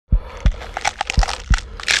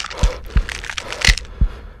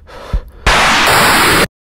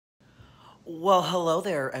Well, hello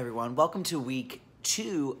there, everyone. Welcome to week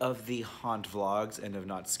 2 of the Haunt Vlogs and of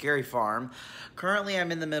Not Scary Farm. Currently,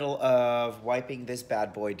 I'm in the middle of wiping this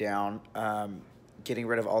bad boy down, getting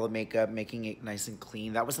rid of all the makeup, making it nice and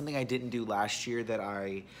clean. That was something I didn't do last year that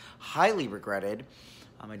I highly regretted.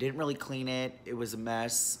 I didn't really clean it. It was a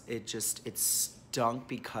mess. It stunk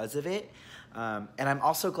because of it. And I'm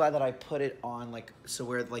also glad that I put it on so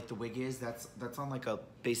where the wig is, that's on like a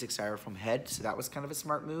basic styrofoam head. So that was kind of a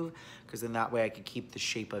smart move because then that way I could keep the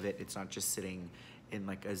shape of it. It's not just sitting in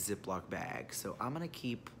like a Ziploc bag. So I'm gonna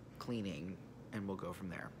keep cleaning and we'll go from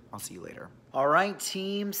there. I'll see you later. All right,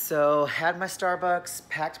 team. So had my Starbucks,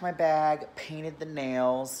 packed my bag, painted the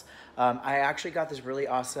nails. I actually got this really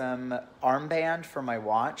awesome armband for my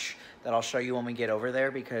watch that I'll show you when we get over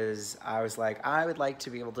there because I was like, I would like to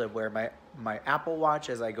be able to wear my Apple Watch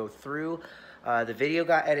as I go through. The video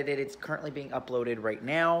got edited. It's currently being uploaded right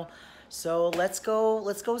now. So let's go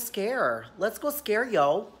scare. Let's go scare,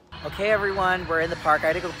 yo. Okay, everyone, we're in the park. I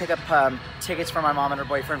had to go pick up tickets for my mom and her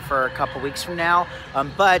boyfriend for a couple weeks from now.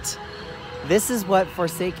 But this is what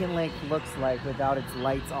Forsaken Lake looks like without its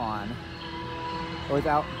lights on, or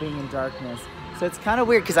without being in darkness. So it's kind of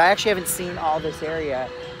weird because I actually haven't seen all this area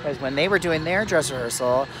because when they were doing their dress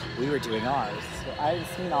rehearsal, we were doing ours. So I haven't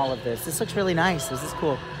seen all of this. This looks really nice. This is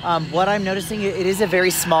cool. What I'm noticing, it is a very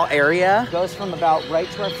small area. It goes from about right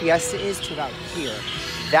to where Fiesta is to about here.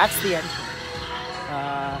 That's the entrance.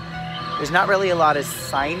 There's not really a lot of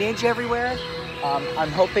signage everywhere.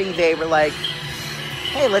 I'm hoping they were like,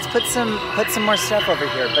 hey, let's put some more stuff over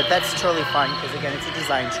here. But that's totally fine because again, it's a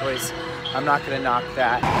design choice. I'm not gonna knock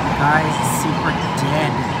that. Guys, it's super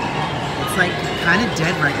dead. It's like kind of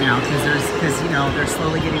dead right now because you know they're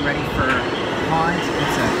slowly getting ready for Haunt.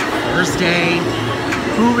 It's a Thursday.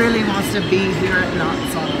 Who really wants to be here at Knott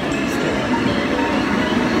on a Thursday?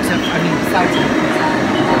 Except, I mean, besides me,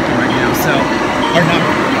 I'm working right now, so we're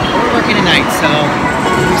working tonight, so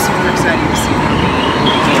we're super excited to see them.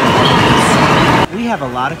 We have a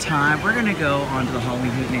lot of time. We're gonna go onto the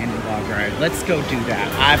Halloween Hootenanny log ride. Let's go do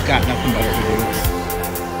that. I've got nothing better to do.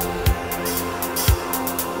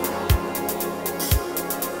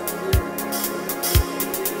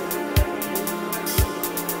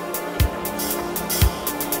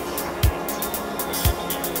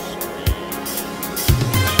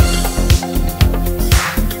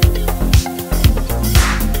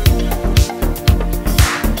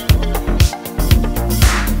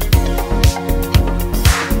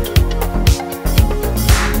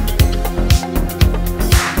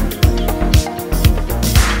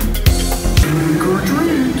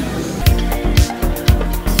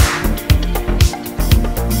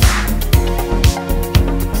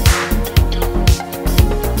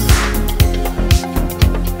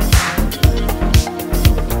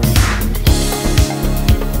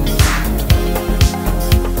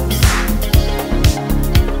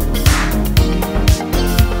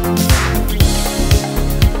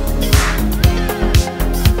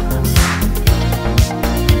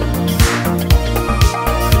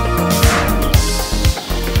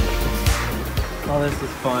 This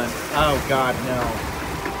is fun. Oh God, no.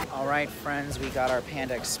 All right, friends, we got our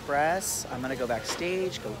Panda Express. I'm gonna go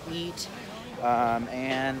backstage, go eat,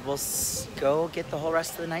 and we'll go get the whole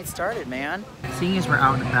rest of the night started, man. Seeing as we're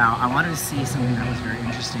out and about, I wanted to see something that was very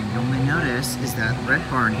interesting. You'll only notice is that Red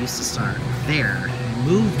Barn used to start there.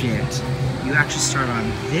 Moved it. You actually start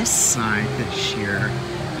on this side that's sheer.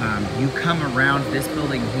 You come around this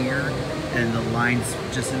building here, and the line's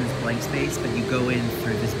just in this blank space, but you go in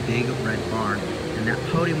through this big red barn. And that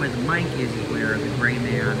podium where the mic is where the gray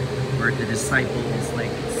man, where the disciples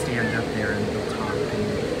like stand up there and they'll talk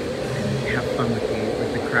and have fun with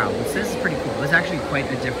the crowd. So this is pretty cool. It was actually quite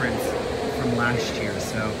a difference from last year.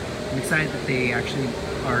 So I'm excited that they actually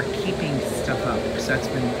are keeping stuff up because that's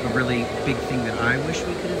been a really big thing that I wish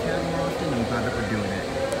we could have had more often. I'm glad that we're doing it.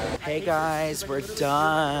 Hey guys, we're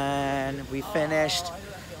done. We finished.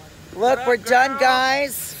 Look, we're done,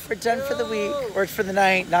 guys. We're done for the week, or for the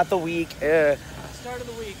night, not the week. Start of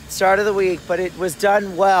the week. Start of the week, but it was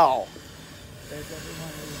done well.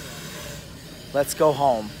 Let's go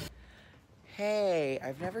home. Hey,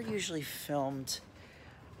 I've never usually filmed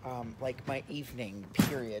like my evening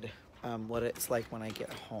period, what it's like when I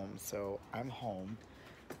get home. So I'm home.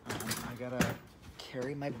 I gotta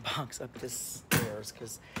carry my box up the stairs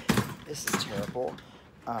because this is terrible.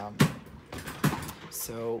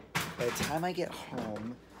 So by the time I get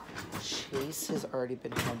home, Chase has already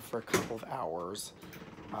been home for a couple of hours.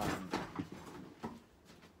 But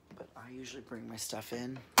I usually bring my stuff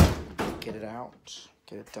in, get it out,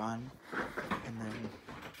 get it done, and then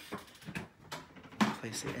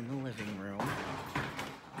place it in the living room.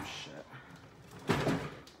 Oh shit.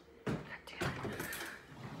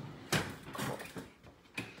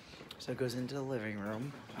 So it goes into the living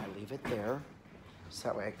room. I leave it there, so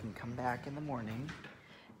that way I can come back in the morning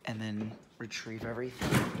and then retrieve everything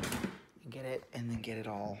and get it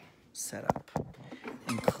all set up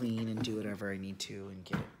and clean and do whatever I need to and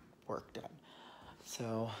get work done.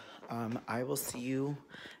 So I will see you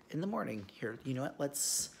in the morning. Here, you know what?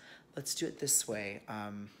 Let's do it this way.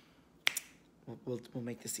 We'll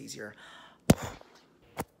make this easier.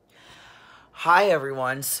 Hi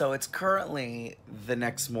everyone. So it's currently the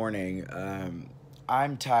next morning.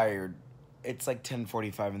 I'm tired. It's like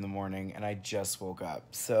 10:45 in the morning and I just woke up.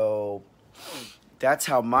 So that's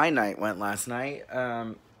how my night went last night.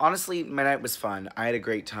 Honestly, my night was fun. I had a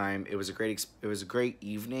great time. It was a great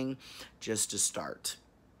evening just to start.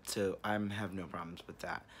 So I have no problems with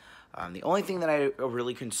that. The only thing that I had a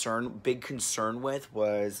really big concern with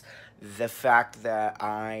was the fact that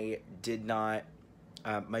I did not,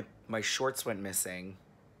 my shorts went missing.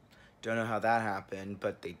 Don't know how that happened,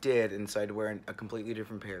 but they did, and so I had to wear a completely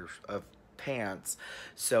different pair of pants.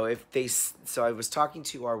 So I was talking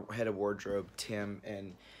to our head of wardrobe, Tim,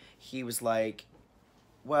 and he was like,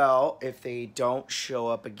 well, if they don't show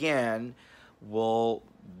up again,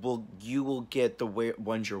 you will get the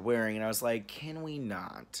ones you're wearing. And I was like, can we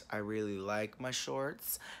not? I really like my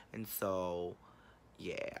shorts, and so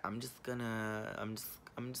yeah, I'm just gonna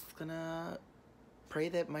pray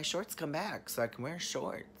that my shorts come back so I can wear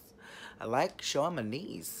shorts. I like showing my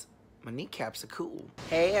knees. My kneecaps are cool.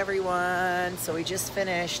 Hey everyone, so we just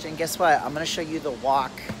finished, and guess what? I'm gonna show you the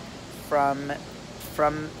walk from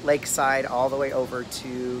Lakeside all the way over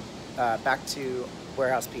to back to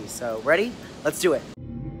Warehouse P. So ready? Let's do it.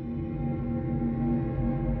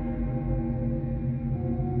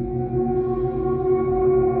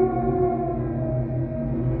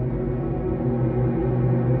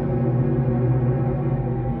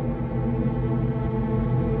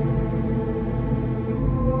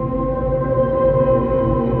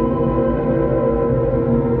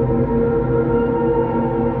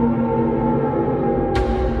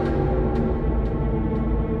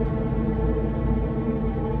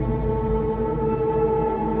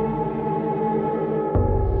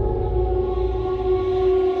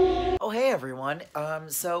 Everyone.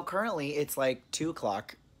 So currently it's like 2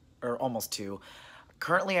 o'clock, or almost 2.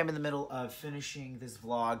 Currently I'm in the middle of finishing this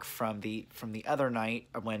vlog from the other night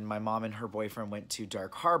when my mom and her boyfriend went to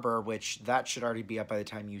Dark Harbor, which that should already be up by the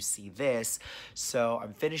time you see this. So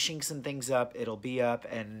I'm finishing some things up. It'll be up,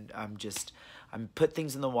 and I'm put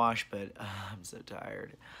things in the wash, but I'm so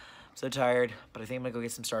tired. So tired, but I think I'm gonna go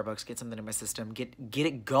get some Starbucks, get something in my system, get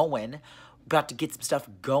it going. About to get some stuff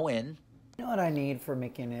going. You know what I need for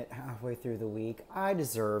making it halfway through the week? I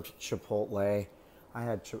deserved Chipotle. I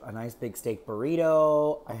had a nice big steak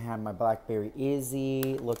burrito. I had my blackberry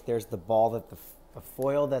Izzy. Look, there's the ball that the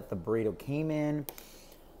foil that the burrito came in.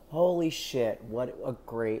 Holy shit, what a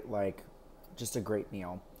great, just a great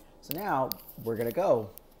meal. So now we're gonna go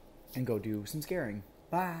do some scaring.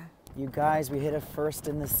 Bye. You guys, we hit a first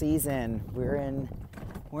in the season. We're in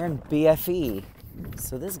BFE.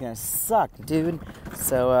 So this is gonna suck, dude.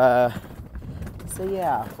 So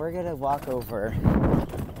yeah, we're gonna walk over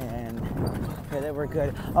and pray that we're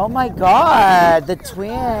good. Oh my God, the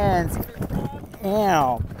twins! Ew.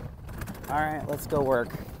 All right, let's go work.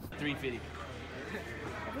 350.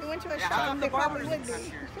 We went to a shop, they probably would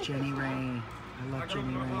be. Jenny Ray, I love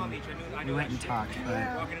Jenny Ray. We went and talked,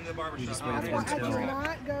 but we just waited I until do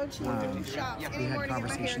not go to shops we anymore had to get my hair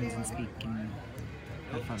conversations and done. speak and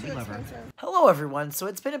have fun. We love her. Expensive. Hello everyone. So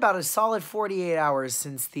it's been about a solid 48 hours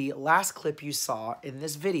since the last clip you saw in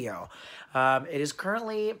this video. It is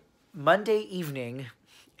currently Monday evening,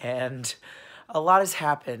 and a lot has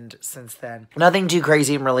happened since then. Nothing too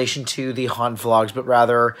crazy in relation to the haunt vlogs, but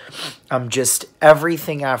rather just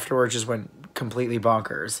everything afterwards just went completely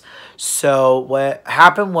bonkers. So what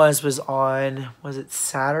happened was it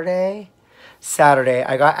Saturday? Saturday,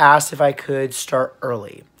 I got asked if I could start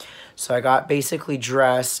early. So I got basically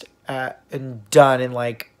dressed and done in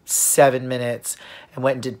like 7 minutes and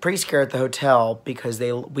went and did pre-scare at the hotel because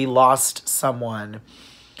we lost someone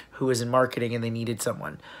who was in marketing and they needed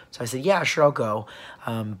someone. So I said, yeah, sure, I'll go.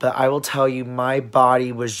 But I will tell you, my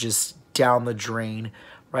body was just down the drain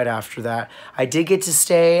right after that. I did get to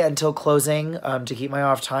stay until closing to keep my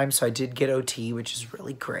off time, so I did get OT, which is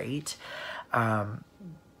really great.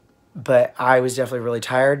 But I was definitely really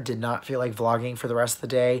tired, did not feel like vlogging for the rest of the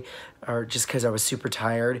day, or just because I was super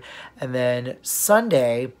tired. And then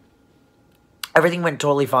Sunday, everything went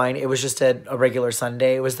totally fine. It was just a regular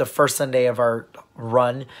Sunday. It was the first Sunday of our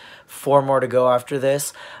run. 4 more to go after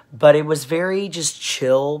this. But it was very just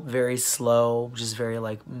chill, very slow, just very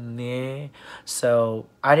like meh. So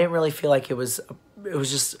I didn't really feel like it was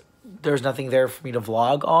just there's nothing there for me to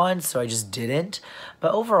vlog on, so I just didn't.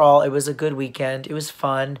 But overall, it was a good weekend. It was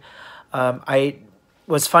fun.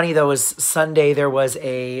 What's funny though is Sunday there was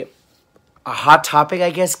a Hot Topic, I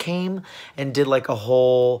guess, came and did like a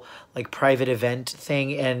whole like private event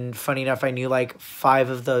thing, and funny enough, I knew like 5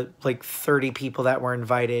 of the like 30 people that were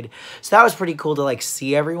invited, so that was pretty cool to like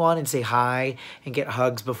see everyone and say hi and get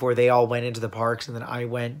hugs before they all went into the parks, and then I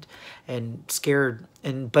went and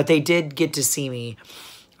but they did get to see me.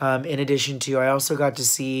 In addition to, I also got to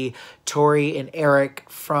see Tori and Eric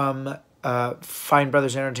from Fine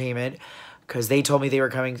Brothers Entertainment, because they told me they were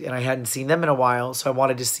coming and I hadn't seen them in a while, so I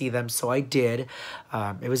wanted to see them, so I did.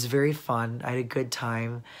 It was very fun. I had a good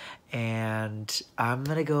time, and I'm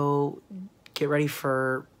gonna go get ready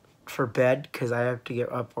for bed because I have to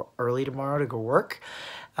get up early tomorrow to go work.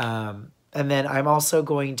 And then I'm also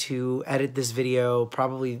going to edit this video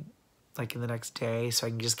probably like in the next day so I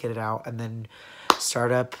can just get it out and then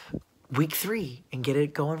start up week 3 and get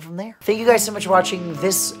it going from there. Thank you guys so much for watching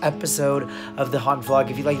this episode of the Haunt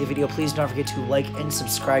Vlog. If you like the video, please don't forget to like and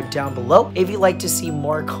subscribe down below. If you'd like to see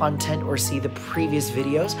more content or see the previous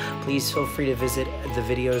videos, please feel free to visit the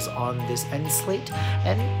videos on this end slate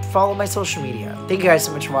and follow my social media. Thank you guys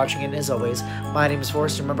so much for watching, and as always, my name is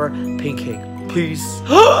Forrest. Remember, pink cake, peace.